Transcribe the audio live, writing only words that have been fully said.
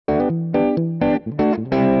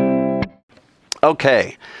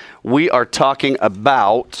Okay, we are talking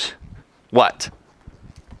about what?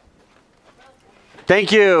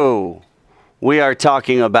 Thank you. We are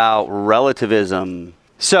talking about relativism.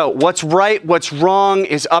 So what's right, what's wrong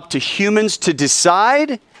is up to humans to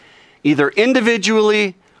decide, either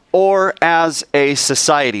individually or as a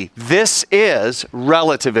society. This is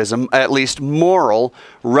relativism, at least moral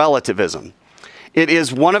relativism. It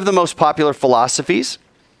is one of the most popular philosophies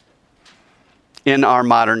in our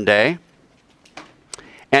modern day.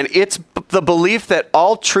 And it's the belief that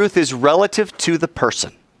all truth is relative to the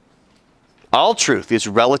person. All truth is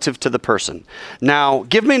relative to the person. Now,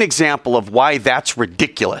 give me an example of why that's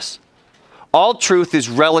ridiculous. All truth is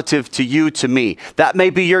relative to you, to me. That may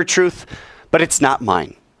be your truth, but it's not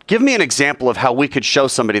mine. Give me an example of how we could show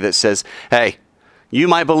somebody that says, hey, you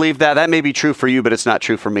might believe that. That may be true for you, but it's not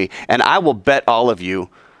true for me. And I will bet all of you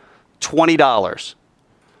 $20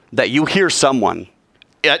 that you hear someone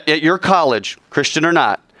at your college, Christian or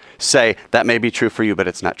not, say, that may be true for you, but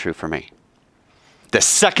it's not true for me. The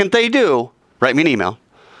second they do, write me an email,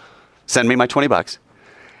 send me my $20,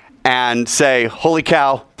 and say, holy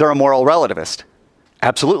cow, they're a moral relativist.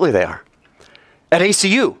 Absolutely they are. At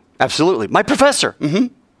ACU, absolutely. My professor,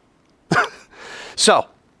 So,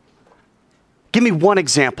 give me one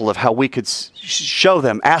example of how we could show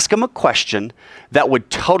them, ask them a question that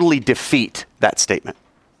would totally defeat that statement.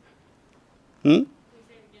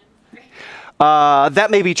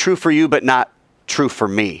 That may be true for you, but not true for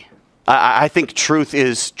me. I think truth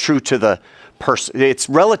is true to the person. It's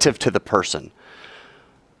relative to the person.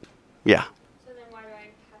 Yeah. So then why do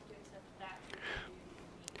I have to accept that?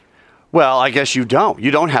 Well, I guess you don't.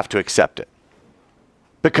 You don't have to accept it.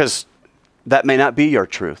 Because that may not be your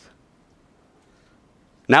truth.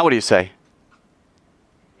 Now what do you say?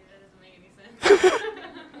 That doesn't make any sense.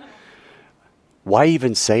 Why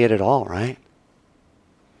even say it at all, right?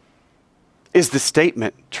 Is the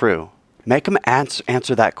statement true? Make them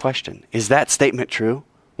answer that question. Is that statement true?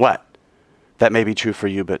 What? That may be true for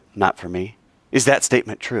you, but not for me. Is that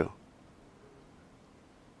statement true?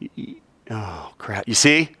 Oh, crap. You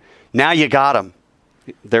see? Now you got them.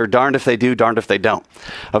 They're darned if they do, darned if they don't.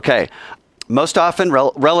 Okay. Most often,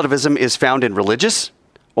 relativism is found in religious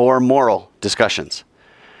or moral discussions.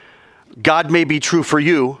 God may be true for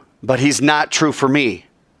you, but he's not true for me.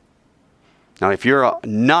 Now, if you're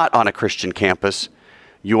not on a Christian campus,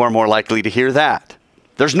 you are more likely to hear that.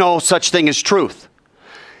 There's no such thing as truth.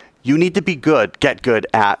 You need to get good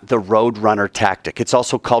at the roadrunner tactic. It's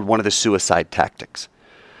also called one of the suicide tactics.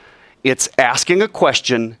 It's asking a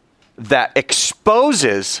question that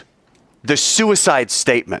exposes the suicide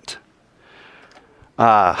statement.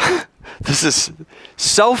 This is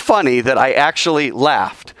so funny that I actually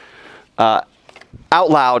laughed out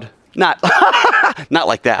loud. Not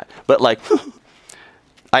like that, but like,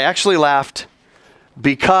 I actually laughed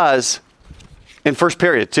because in first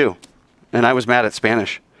period too, and I was mad at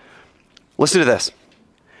Spanish. Listen to this.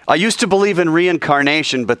 I used to believe in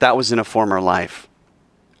reincarnation, but that was in a former life.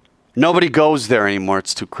 Nobody goes there anymore.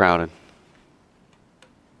 It's too crowded.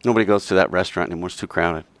 Nobody goes to that restaurant anymore. It's too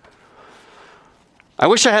crowded. I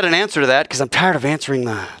wish I had an answer to that because I'm tired of answering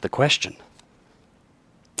the question.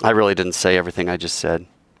 I really didn't say everything I just said.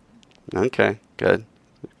 Okay, good.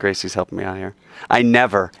 Gracie's helping me out here. I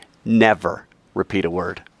never repeat a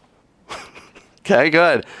word. Okay,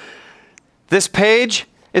 good. This page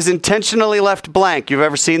is intentionally left blank. You've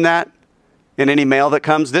ever seen that in any mail that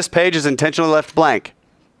comes? This page is intentionally left blank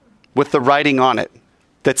with the writing on it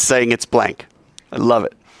that's saying it's blank. I love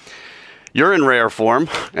it. You're in rare form,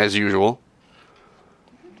 as usual.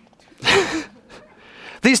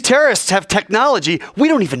 These terrorists have technology we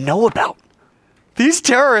don't even know about. These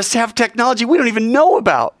terrorists have technology we don't even know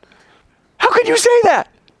about. How could you say that?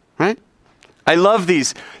 Right? I love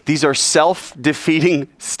these. These are self-defeating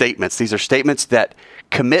statements. These are statements that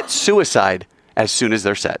commit suicide as soon as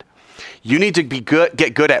they're said. You need to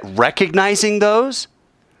get good at recognizing those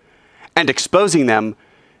and exposing them,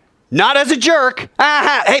 not as a jerk.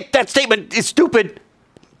 Hey, that statement is stupid.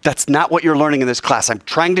 That's not what you're learning in this class. I'm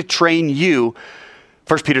trying to train you.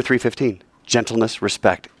 1 Peter 3:15, gentleness,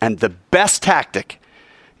 respect. And the best tactic,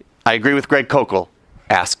 I agree with Greg Kokel,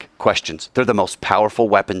 ask questions. They're the most powerful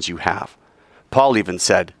weapons you have. Paul even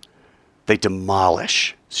said they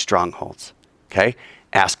demolish strongholds. Okay?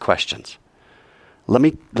 Ask questions. Let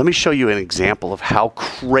me show you an example of how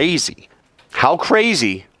crazy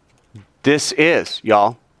this is,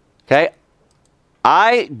 y'all. Okay?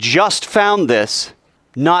 I just found this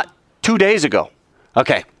not 2 days ago.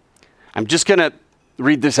 Okay. I'm just going to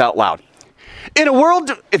read this out loud. In a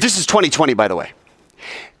world, this is 2020, by the way,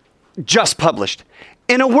 just published.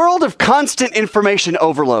 In a world of constant information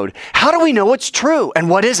overload, how do we know what's true and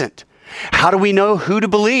what isn't? How do we know who to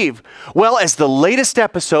believe? Well, as the latest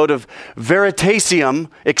episode of Veritasium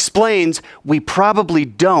explains, we probably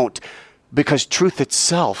don't, because truth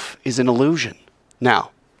itself is an illusion.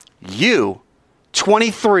 Now, you,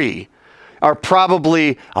 23, are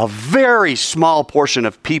probably a very small portion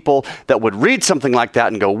of people that would read something like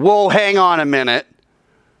that and go, whoa, hang on a minute.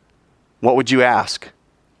 What would you ask?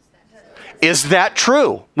 Is that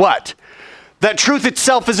true? What? That truth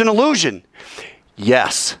itself is an illusion?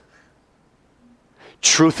 Yes.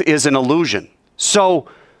 Truth is an illusion. So,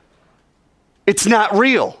 it's not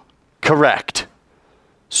real. Correct.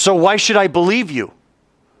 So why should I believe you?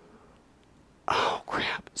 Oh,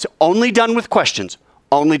 crap. So only done with questions.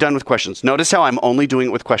 Only done with questions. Notice how I'm only doing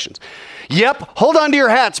it with questions. Yep, hold on to your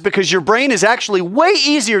hats because your brain is actually way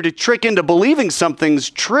easier to trick into believing something's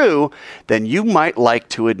true than you might like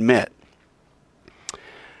to admit.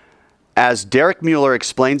 As Derek Mueller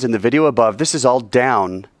explains in the video above, this is all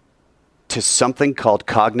down to something called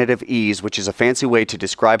cognitive ease, which is a fancy way to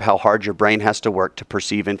describe how hard your brain has to work to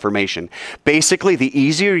perceive information. Basically, the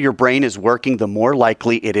easier your brain is working, the more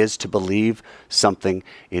likely it is to believe something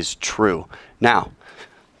is true. Now,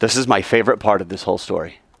 this is my favorite part of this whole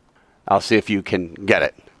story. I'll see if you can get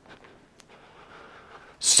it.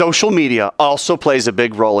 Social media also plays a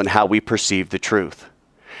big role in how we perceive the truth.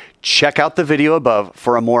 Check out the video above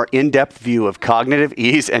for a more in-depth view of cognitive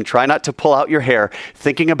ease, and try not to pull out your hair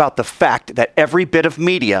thinking about the fact that every bit of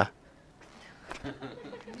media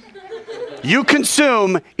you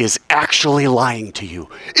consume is actually lying to you.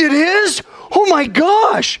 It is? Oh my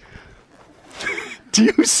gosh! Do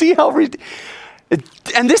you see how...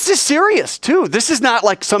 And this is serious, too. This is not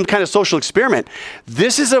like some kind of social experiment.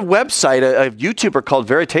 This is a website, a YouTuber called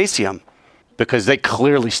Veritasium, because they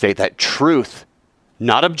clearly state that truth,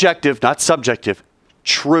 not objective, not subjective,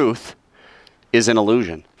 truth is an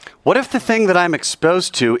illusion. What if the thing that I'm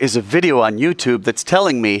exposed to is a video on YouTube that's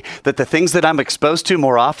telling me that the things that I'm exposed to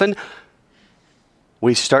more often,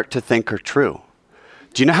 we start to think are true?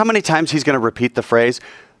 Do you know how many times he's going to repeat the phrase,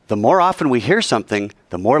 the more often we hear something,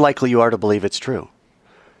 the more likely you are to believe it's true?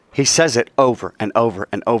 He says it over and over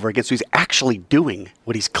and over again. So he's actually doing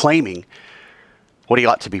what he's claiming, what he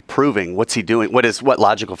ought to be proving. What's he doing? What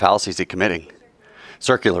logical fallacy is he committing?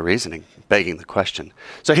 Circular reasoning, begging the question.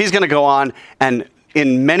 So he's going to go on and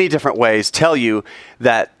in many different ways tell you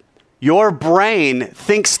that your brain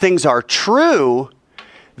thinks things are true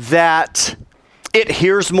that it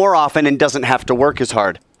hears more often and doesn't have to work as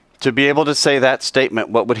hard. To be able to say that statement,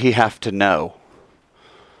 what would he have to know?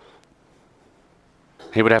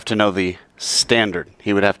 He would have to know the standard.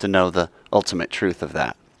 He would have to know the ultimate truth of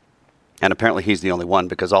that. And apparently he's the only one,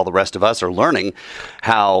 because all the rest of us are learning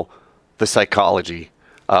how the psychology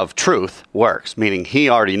of truth works, meaning he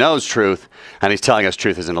already knows truth, and he's telling us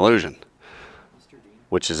truth is an illusion,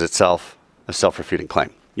 which is itself a self-refuting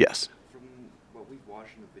claim. Yes? From what we've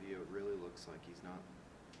watched in the video, it really looks like he's not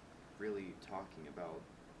really talking about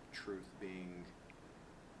truth being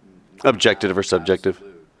objective or subjective.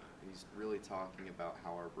 Absolute. He's really talking about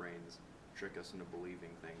how our brains trick us into believing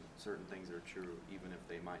certain things are true, even if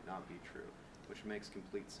they might not be true, which makes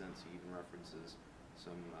complete sense. He even references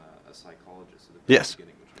a psychologist at the Yes.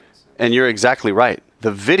 beginning, which makes sense. And you're exactly right.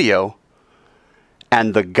 The video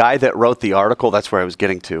and the guy that wrote the article, that's where I was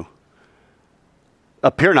getting to,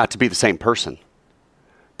 appear not to be the same person,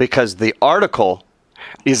 because the article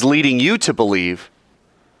is leading you to believe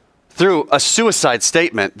through a suicide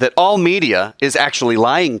statement that all media is actually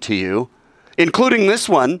lying to you, including this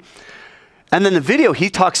one. And then the video, he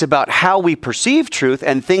talks about how we perceive truth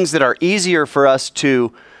and things that are easier for us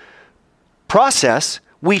to process,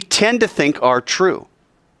 we tend to think are true.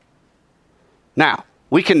 Now,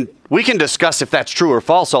 we can discuss if that's true or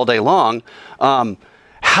false all day long.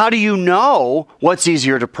 How do you know what's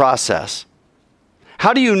easier to process?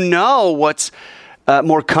 How do you know what's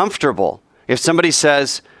more comfortable? If somebody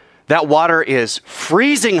says that water is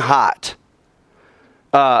freezing hot,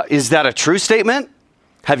 is that a true statement?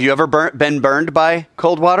 Have you ever been burned by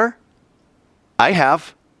cold water? I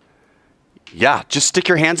have. Yeah, just stick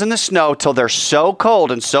your hands in the snow till they're so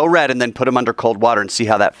cold and so red, and then put them under cold water and see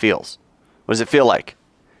how that feels. What does it feel like?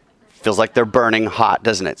 Feels like they're burning hot,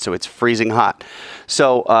 doesn't it? So it's freezing hot.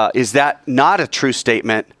 So is that not a true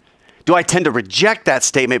statement? Do I tend to reject that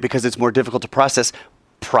statement because it's more difficult to process?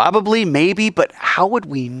 Probably, maybe, but how would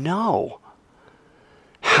we know?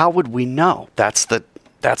 How would we know? That's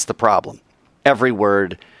the problem. Every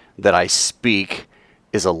word that I speak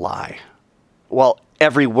is a lie. Well,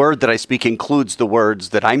 every word that I speak includes the words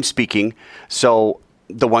that I'm speaking, so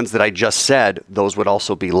the ones that I just said, those would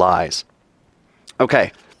also be lies.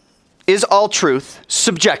 Okay. Is all truth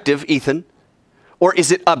subjective, Ethan, or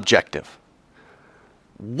is it objective?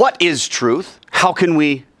 What is truth? How can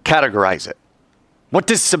we categorize it? What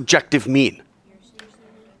does subjective mean?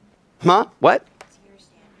 Huh? What?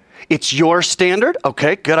 It's your standard?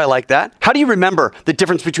 Okay, good. I like that. How do you remember the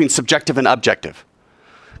difference between subjective and objective?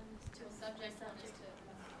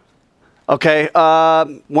 Okay,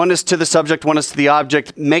 one is to the subject, one is to the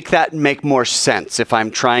object. Make that make more sense if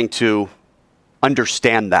I'm trying to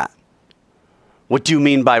understand that. What do you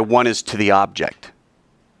mean by one is to the object?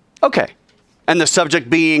 Okay, and the subject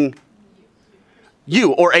being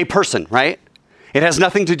you or a person, right? It has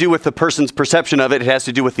nothing to do with the person's perception of it. It has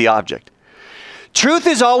to do with the object. Truth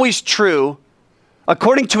is always true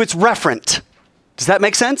according to its referent. Does that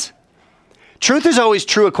make sense? Truth is always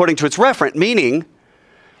true according to its referent, meaning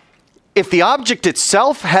if the object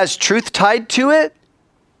itself has truth tied to it,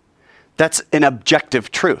 that's an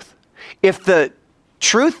objective truth. If the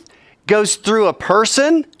truth goes through a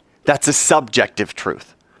person, that's a subjective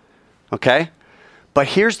truth. Okay? But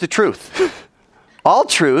here's the truth. All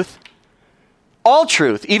truth,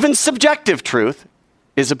 even subjective truth,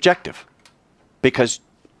 is objective. Because,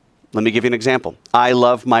 let me give you an example. I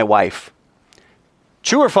love my wife.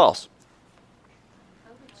 True or false?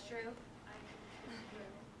 It's true.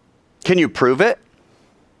 Can you prove it?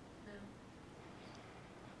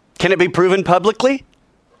 Can it be proven publicly?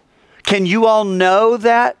 Can you all know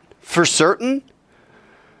that for certain?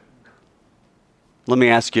 Let me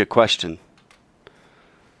ask you a question.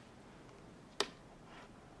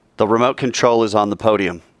 The remote control is on the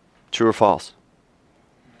podium. True or false?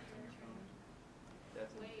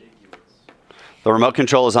 The remote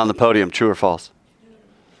control is on the podium. True or false?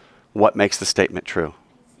 What makes the statement true?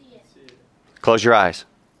 Close your eyes.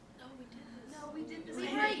 We've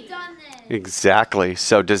already done this. Exactly.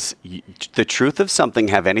 So does the truth of something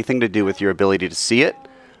have anything to do with your ability to see it,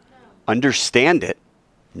 understand it,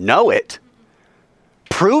 know it,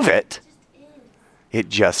 prove it? It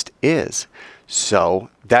just is. So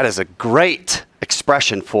that is a great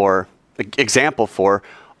expression for, example for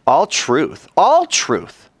all truth. All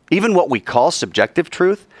truth, even what we call subjective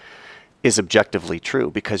truth, is objectively true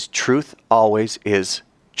because truth always is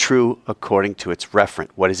true according to its referent.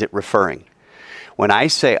 What is it referring? When I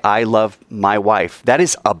say I love my wife, that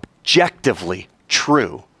is objectively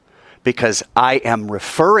true because I am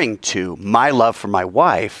referring to my love for my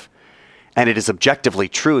wife, and it is objectively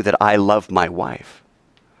true that I love my wife.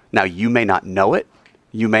 Now, you may not know it.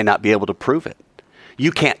 You may not be able to prove it.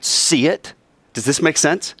 You can't see it. Does this make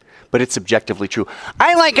sense? But it's objectively true.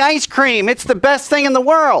 I like ice cream. It's the best thing in the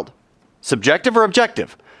world. Subjective or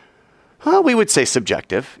objective? Well, we would say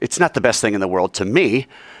subjective. It's not the best thing in the world to me,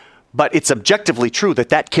 but it's objectively true that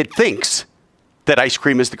that kid thinks that ice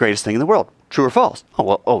cream is the greatest thing in the world. True or false?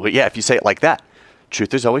 Oh, yeah, if you say it like that.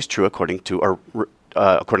 Truth is always true according to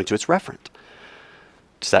its referent.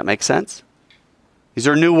 Does that make sense? These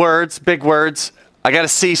are new words, big words. I got to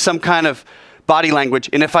see some kind of body language.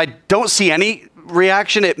 And if I don't see any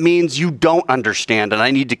reaction, it means you don't understand, and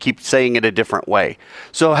I need to keep saying it a different way.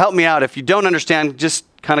 So help me out. If you don't understand, just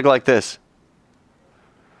kind of go like this.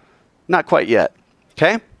 Not quite yet.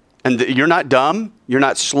 Okay? And you're not dumb. You're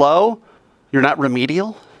not slow. You're not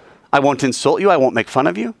remedial. I won't insult you. I won't make fun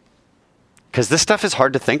of you. Because this stuff is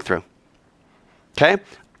hard to think through. Okay?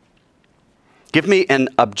 Give me an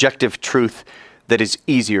objective truth that is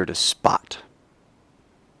easier to spot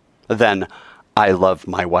than I love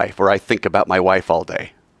my wife or I think about my wife all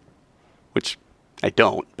day, which I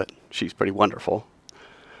don't, but she's pretty wonderful.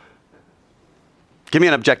 Give me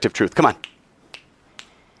an objective truth. Come on.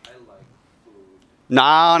 I like food.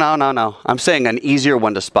 No. I'm saying an easier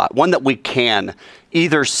one to spot, one that we can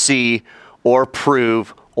either see or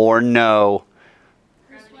prove or know.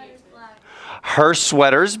 Her sweater's black. Her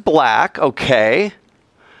sweater's black. Okay.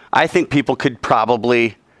 I think people could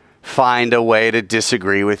probably find a way to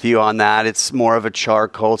disagree with you on that. It's more of a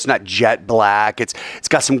charcoal. It's not jet black. It's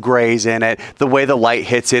got some grays in it. The way the light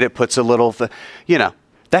hits it, it puts a little,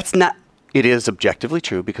 that's not, it is objectively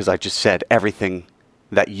true because I just said everything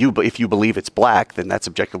that if you believe it's black, then that's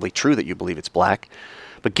objectively true that you believe it's black.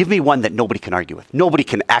 But give me one that nobody can argue with. Nobody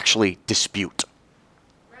can actually dispute.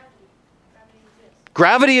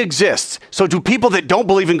 Gravity exists. So do people that don't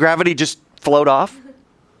believe in gravity just float off?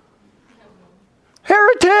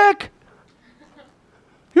 Heretic!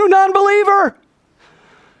 You non-believer!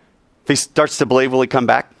 If he starts to believe, will he come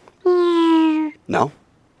back? No.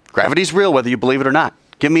 Gravity's real whether you believe it or not.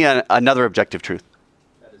 Give me another objective truth.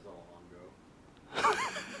 That is all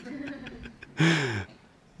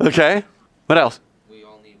Hongo. Okay. What else? We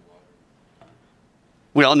all need water.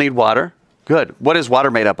 We all need water. Good. What is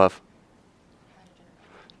water made up of?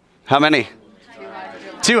 How many?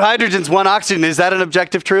 2 hydrogens, 1 oxygen. Is that an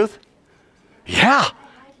objective truth? Yeah.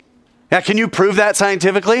 Yeah, can you prove that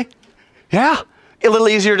scientifically? Yeah. A little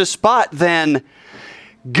easier to spot than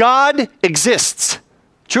God exists.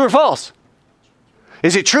 True or false?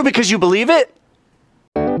 Is it true because you believe it?